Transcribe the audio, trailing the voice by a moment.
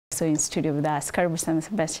also in studio with us. Karibu sana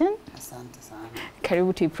Sebastian. Asante sana.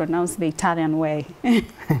 Karibu to pronounce the Italian way.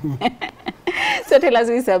 So tell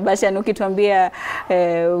us, Sebastian, ukituambia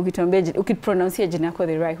ukipronounce jina lako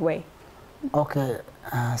the right way. Okay,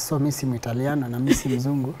 so mimi si Italiano na mimi si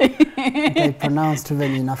mzungu. I pronounce tu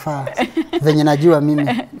venye inafaa. Venye najua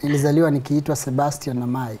mimi nilizaliwa nikiitwa Sebastian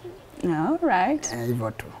Namai. All right.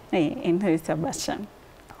 Hivyo tu. And who is Sebastian?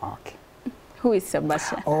 Okay. Who is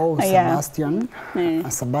Sebastian? Oh, Sebastian.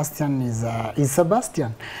 Sebastian is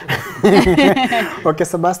Sebastian. Okay,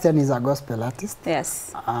 Sebastian is a gospel artist.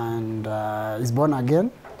 Yes. And he's born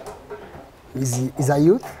again. He's a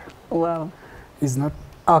youth. Wow. He's not.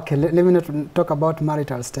 Okay, let me not talk about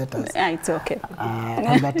marital status. It's okay.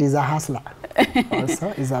 But he's a hustler.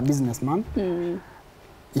 Also, he's a businessman.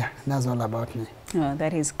 Yeah, that's all about me. Oh,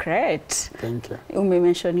 that is great. Thank you. You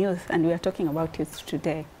mentioned youth, and we are talking about youth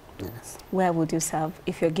today. Yes. Where would you serve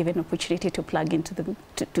if you're given an opportunity to plug into the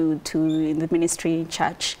in the ministry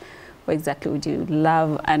church? What exactly would you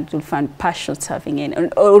love and would find passion serving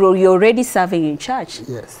in? Or you're already serving in church?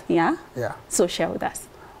 Yes. Yeah? Yeah. So share with us.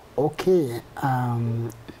 Okay.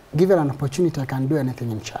 Given an opportunity, I can do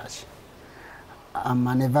anything in church. I'm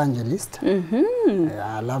an evangelist.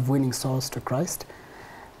 I love winning souls to Christ.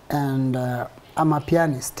 And I'm a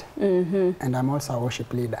pianist. And I'm also a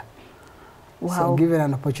worship leader. Wow. So given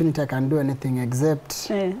an opportunity, I can do anything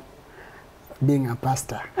except being a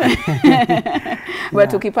pastor.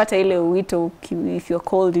 But ukipata ile wito, if you're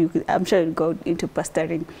called, I'm sure you'll go into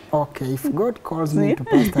pastoring. Okay, if God calls me to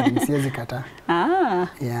pastoring, siwezi kata.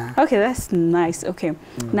 Yeah. Okay, that's nice. Okay.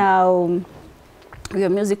 Now, your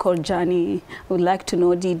musical journey, I would like to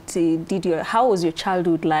know, how was your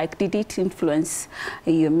childhood like? Did it influence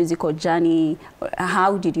your musical journey?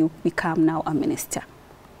 How did you become now a minister?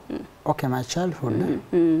 Okay, my childhood,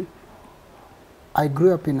 I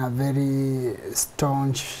grew up in a very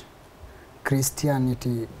staunch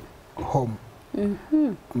Christianity home.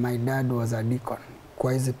 My dad was a deacon,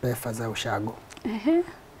 kwa hizi pefa za ushago.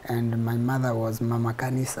 And my mother was mama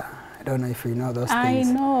kanisa. I don't know if you know those things.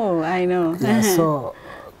 I know. Yeah, so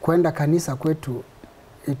kwenda kanisa kwetu,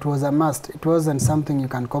 it was a must. It wasn't something you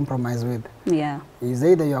can compromise with. Yeah. It's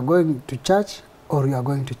either you are going to church or you are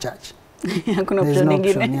going to church. There's no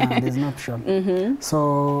option. Yeah, there's no option.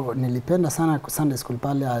 So nilipenda sana Sunday school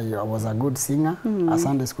pale. I was a good singer. A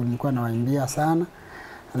Sunday school nilikuwa nawaimbia sana.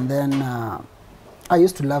 And then I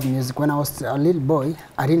used to love music. When I was a little boy,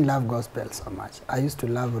 I didn't love gospel so much. I used to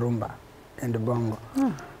love rumba and bongo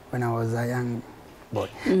when I was a young boy.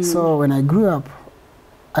 So when I grew up,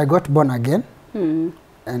 I got born again.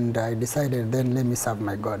 And I decided then let me serve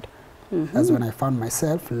my God. That's when I found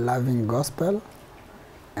myself loving gospel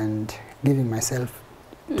and giving myself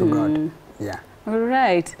to God. Yeah. All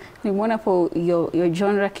right. Nimeona po your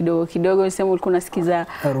genre kidogo nisema ulikuwa unasikiza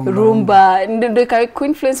rumba. Ndio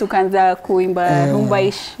influence ukaanza kuimba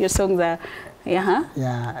rumba-ish your songs are yeah.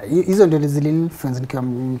 Hizo ndio zili-influence nikiwa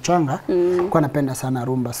mchanga. Kwa napenda sana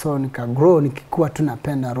rumba. So nika-grow nikikuwa tu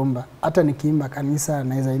napenda rumba. Hata nikiimba kanisa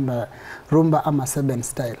naweza imba rumba ama seven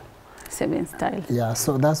style. Seven style. Yeah,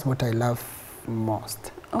 so that's what I love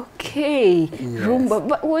most. Okay. Yes. Rumba,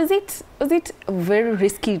 but was it very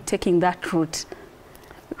risky taking that route?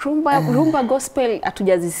 Rumba gospel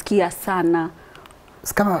hatujazisikia sana.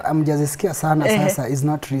 Kama amjazisikia sana sasa is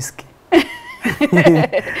not risky.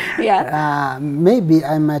 Yeah. Maybe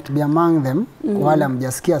I might be among them wale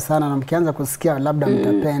amjasikia sana na mkianza kusikia labda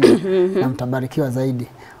mtapenda na mtabarikiwa zaidi.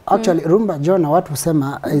 Actually rumba jona watu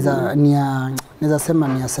husema naweza sema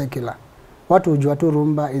ni secular. Watu hujua tu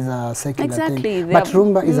rumba is a secular thing. But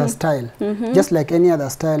rumba is a style. Just like any other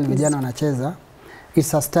style vijana wanacheza,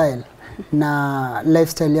 it's a style. Na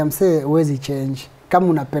lifestyle ya msee huwezi change. Kama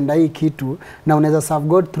unapenda hii kitu na unaweza serve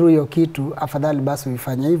God through your kitu, afadhali basi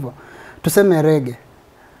uifanye hivyo. Tuseme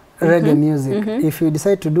reggae music. If you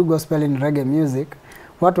decide to do gospel in reggae music,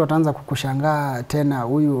 watu wataanza kukushangaa tena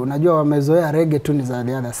huyu. Unajua wamezoea reggae tu ni za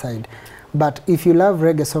the other side. But if you love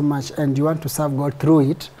reggae so much and you want to serve God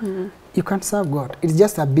through it, you can serve God. It's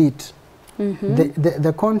just a beat.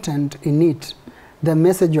 The content in it, the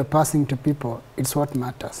message you're passing to people, it's what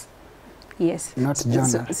matters. Yes. Not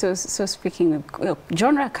genre. So speaking of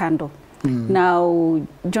genre candle. Now,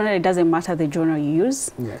 genre, it doesn't matter the genre you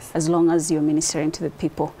use, as long as you're ministering to the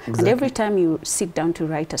people. Exactly. And every time you sit down to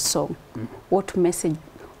write a song, what message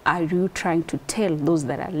are you trying to tell those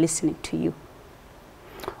that are listening to you?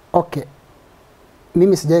 Okay.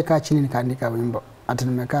 Mimi sijai kaa chini nikaandika wimbo. Ati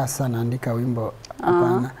nimekaa sana andika wimbo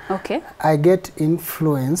hapana. Okay. I get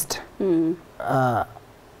influenced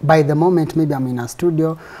by the moment maybe I'm in a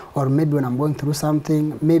studio, or maybe when I'm going through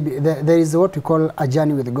something, maybe there is what we call a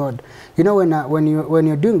journey with God. You know, when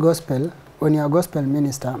you're doing gospel, when you're a gospel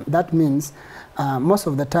minister, that means most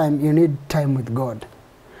of the time you need time with God.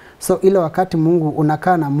 So ile wakati Mungu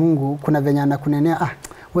unakaa na Mungu, kuna venye anakunenea,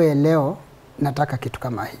 we leo nataka kitu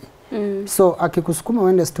kama hii. So akikusukuma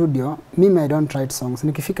uende studio, mimi I don't write songs.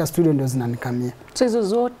 Nikifika studio ndio zinanikamia. So hizo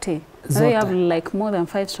zote. You have like more than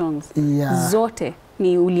 5 songs. Yeah. Zote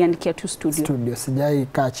ni uliandikia tu studio. Studio. Sijai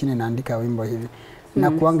kaa chini naandika wimbo hivi.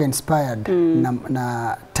 Na kuanga inspired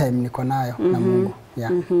na time niko nayo na Mungu.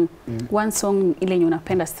 Yeah. One song ile yenye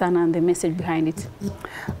unapenda sana and the message behind it.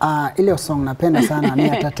 Ile song napenda sana ni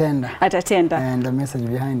Atatenda. Atatenda. And the message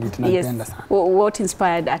behind it napenda sana. What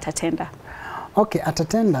inspired Atatenda? Okay,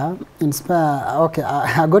 Atatenda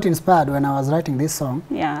I got inspired when I was writing this song.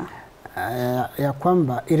 Yeah. Ya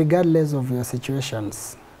kwamba regardless of your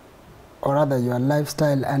situations, or rather your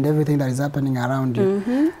lifestyle and everything that is happening around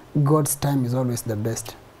you, God's time is always the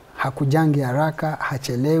best. Hakujangi haraka,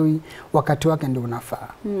 hachelewi, wakati wake ndio unafaa.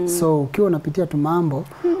 So ukiwa unapitia tu mambo,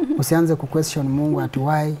 usianze ku-question Mungu ati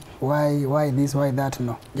why this, why that,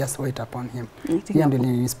 no. Just wait upon him. Hiyo ndio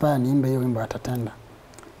inspire niimbe hiyo wimbo Atatenda.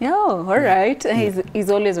 Yeah, all right. He's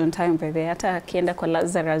always on time by the hata akienda kwa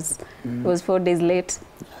Lazarus. It was 4 days late.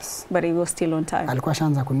 Yes. But he was still on time. Alikuwa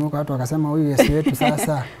shanza kunuka, watu wakasema huyu Yesu wetu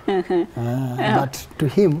sasa. But to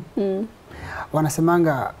him,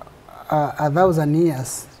 wanasemanga 1,000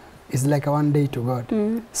 years is like a 1 day to God.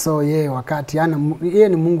 So yeye wakati, yeye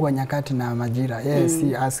ni Mungu wa nyakati na majira. Yeye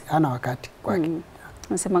si ana wakati kwake.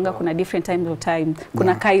 Wanasemanga kuna different times of time.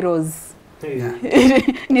 Kuna kairos. Yeah.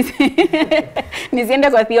 Nisiende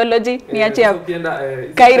kwa theology, niache hapo.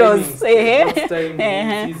 Kairos. Time,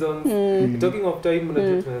 seasons. Talking of time,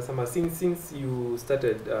 unajua since you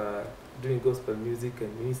started doing gospel music and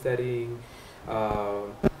ministering,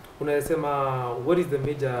 unasema what is the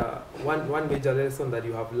one major lesson that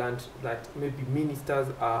you have learned that maybe ministers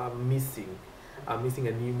are missing and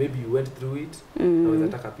maybe you went through it, na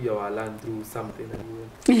unataka pia wa learn through something that you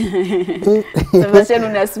went. Sebastian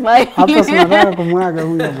una smile. Hapo tunataka kumwaga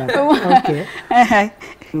huyu bwana. Okay.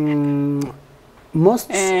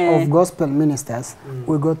 Most of gospel ministers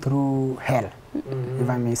we go through hell, if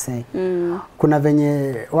I may say. Kuna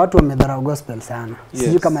venye watu wamedharau gospel sana. Yes.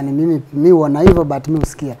 Sijui kama ni mimi huona hivyo, but mimi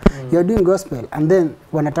usikia. You're doing gospel and then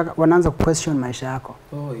wanaanza question maisha yako.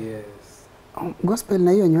 Oh yes. Gospel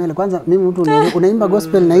na hiyo nywele kwanza, mimi mtu unaimba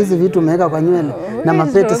gospel na hizi vitu umeweka kwa nywele na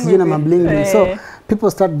mapete sijui na mabling. So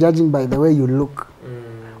people start judging by the way you look.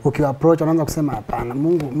 Ukiwa approach wanaanza kusema hapana,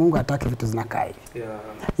 Mungu hataki vitu zinakaa hivi.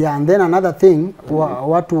 Yeah, and then another thing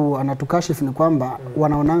watu anatukashifu ni kwamba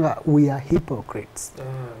wanaonanga we are hypocrites.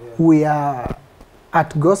 We are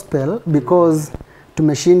at gospel because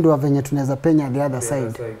tumeshindwa venye tunaweza penya the other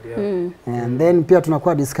side. And then pia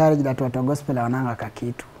tunakuwa discouraged that watu wa gospel wananga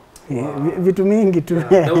kakitu. Vitu mingi tu.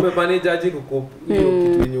 Na umemanage aje hiyo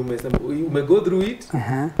kitu yenye umesema go through it?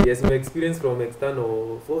 Yes, my experience from external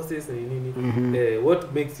forces na nini.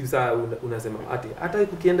 What makes you say unasema hata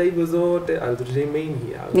kukienda hivyo zote I'll remain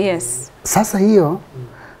here? Yes. Sasa hiyo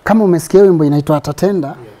kama umesikia wimbo inaitwa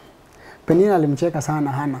Atatenda, Penina alimcheka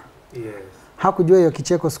sana Hana. Yes. Hakujua hiyo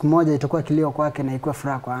kicheko siku moja itakuwa kilio kwake na ikuwa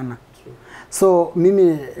furaha kwa Hana. So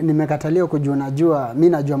mimi nimekatalia kujua, najua mimi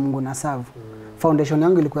najua Mungu na serve. Foundation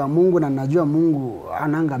yangu ilikuwa ya Mungu na najua Mungu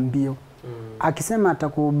ananga mbio. Akisema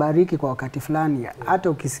atakubariki kwa wakati fulani, hata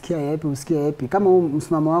ukisikia yapi usikie yapi, kama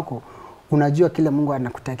msimamo wako unajua kile Mungu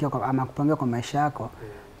anakutakia ama kupangia kwa maisha yako,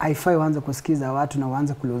 haifai uanze kusikiza watu na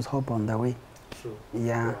uanze ku lose hope on the way. True.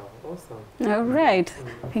 Yeah. Wow, awesome. All right.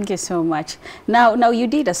 Thank you so much. Now you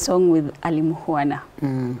did a song with Ali Muhwana.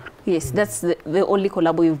 Yes, that's the only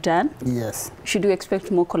collabo you've done. Yes. Should we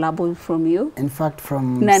expect more collabo from you? In fact,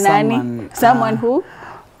 from someone who?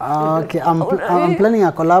 Okay, I'm planning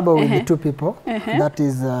a collabo with 2 people. That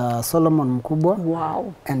is Solomon Mkubwa.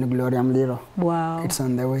 Wow. And Gloria Mliro. Wow. It's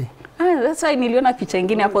on the way. That's why niliona picha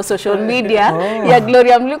ingine hapo social media ya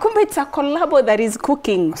Gloria Mliro. Kumbe it's a collabo that is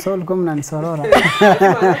cooking. So ulikuwa mnanisorora.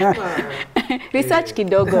 Research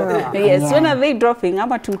kidogo. Yes, when are they dropping?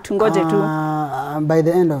 Ama tungoje tu? By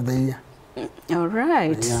the end of the year. All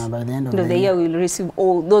right. Yeah, by the end of the year we'll receive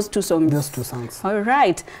all those 2 songs. Those 2 songs. All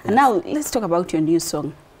right. Yes. And now let's talk about your new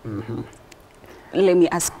song. Let me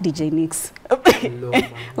ask DJ Nix.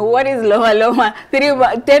 What is Loma Loma?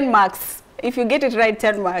 10 marks. If you get it right,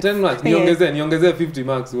 10 marks. 10 marks. Niongezea 50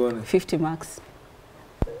 marks uone. 50 marks.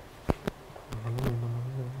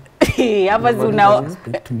 Hapa zuna.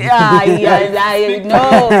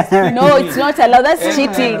 No, it's not allowed. That's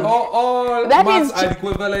cheating. All that marks are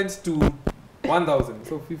equivalent to 1,000.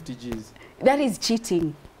 So 50 Gs. That is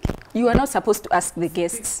cheating. You are not supposed to ask the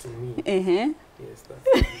guests. Speaks to me. Yes, that's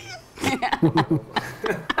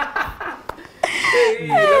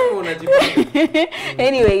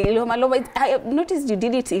Anyway, Loma Loma, I have noticed you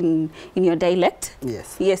did it in your dialect.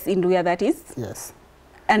 Yes. Yes, in Luya that is. Yes.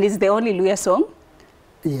 And it's the only Luya song?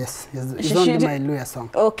 Yes, it's only my Luya song.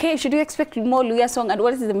 Okay, should you expect more Luya song? And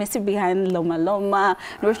what is the message behind Loma Loma?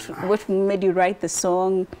 What made you write the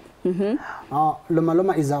song? Loma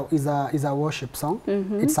Loma is a worship song.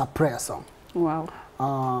 It's a prayer song. Wow.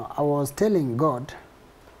 I was telling God,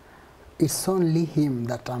 it's only Him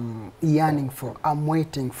that I'm yearning for, I'm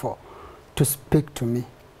waiting for, to speak to me.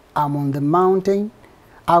 I'm on the mountain.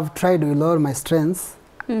 I've tried with all my strengths.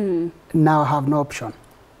 Now I have no option,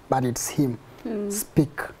 but it's Him.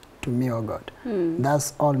 Speak to me, oh God.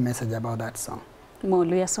 That's all message about that song. More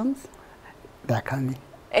Luya songs? They're coming.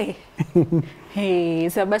 Hey. Hey,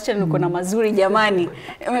 Sebastian, uko na mazuri jamani.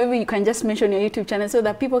 Maybe you can just mention your YouTube channel so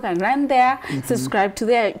that people can run there, subscribe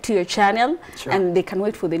to your channel, and they can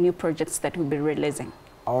wait for the new projects that we'll be releasing.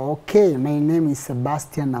 Okay, my name is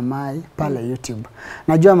Sebastian Namai pale YouTube.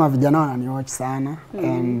 Najua mavijana wananiwatch sana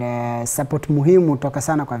and support muhimu toka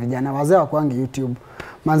sana kwa vijana. Wazee wa kwangi YouTube.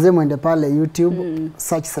 Manze mwende pale YouTube,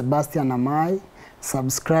 search Sebastian Namai,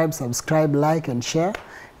 subscribe, like and share.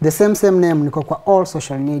 The same name niko kwa all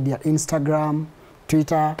social media, Instagram,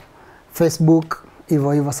 Twitter, Facebook,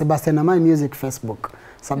 hivyo Sebastian Namai Music Facebook.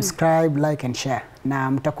 Subscribe, like and share.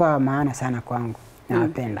 Na mtakuwa maana sana kwangu.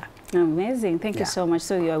 Nawapenda. Amazing. Thank you so much.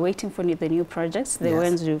 So you are waiting for the new projects, the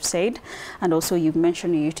ones you've said, and also you've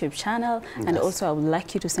mentioned your YouTube channel, and also I would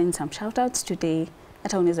like you to send some shout-outs today.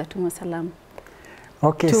 Hata unaweza tuma salamu.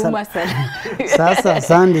 Okay, tuma salamu. Sasa,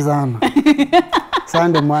 asante sana.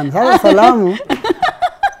 Asante mwana. Sasa salamu,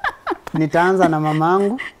 nitaanza na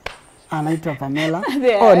mamangu, anaitwa Pamela.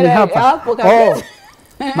 Ni hapa.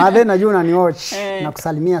 Madhe najua unaniwatch.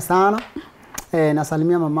 Nakusalimia sana.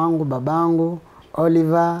 Nasalimia mamangu, babangu,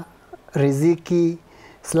 Oliver, Riziki,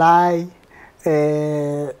 Sly,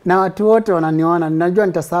 na watu wote wananiona. Ninajua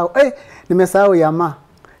nitasahau. Nimesahau Yama.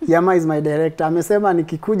 Yama is my director. Amesema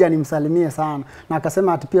nikikuja nimsalimie sana. Na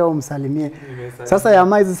akasema ati pia umsalimie. Sasa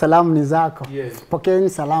Yama, hizi salamu ni zako. Pokeeni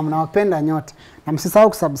salamu. Nawapenda nyote. Na msisahau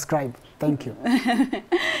kusubscribe. Thank you.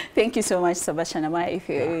 Thank you so much, Sebastian Namai. If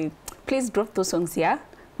you please drop those songs here.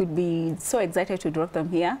 We'd be so excited to drop them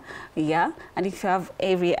here. And if you have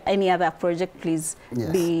any other project, please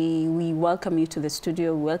we welcome you to the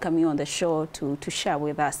studio. We welcome you on the show to share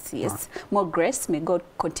with us. More grace. May God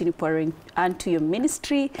continue pouring onto your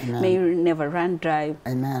ministry. Amen. May you never run dry.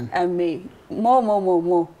 Amen. And may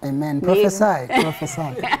more. Amen. Prophesy.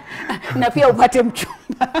 Na pia upate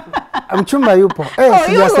mchumba. Mchumba yupo.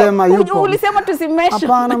 Sijasema yupo. Ulisema tusimeshe.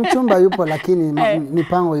 Hapana, mchumba yupo lakini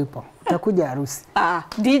mipango yupo. Takuja harusi.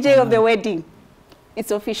 DJ of the wedding.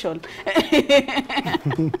 It's official.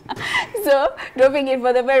 So, dropping it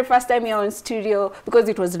for the very first time here on studio because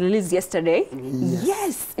it was released yesterday.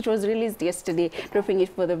 Yes, it was released yesterday. Dropping it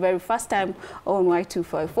for the very first time on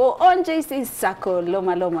Y254 on JC Sako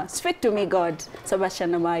Loma Loma. Speak to me, God.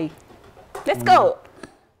 Sebastian Namai. Let's go.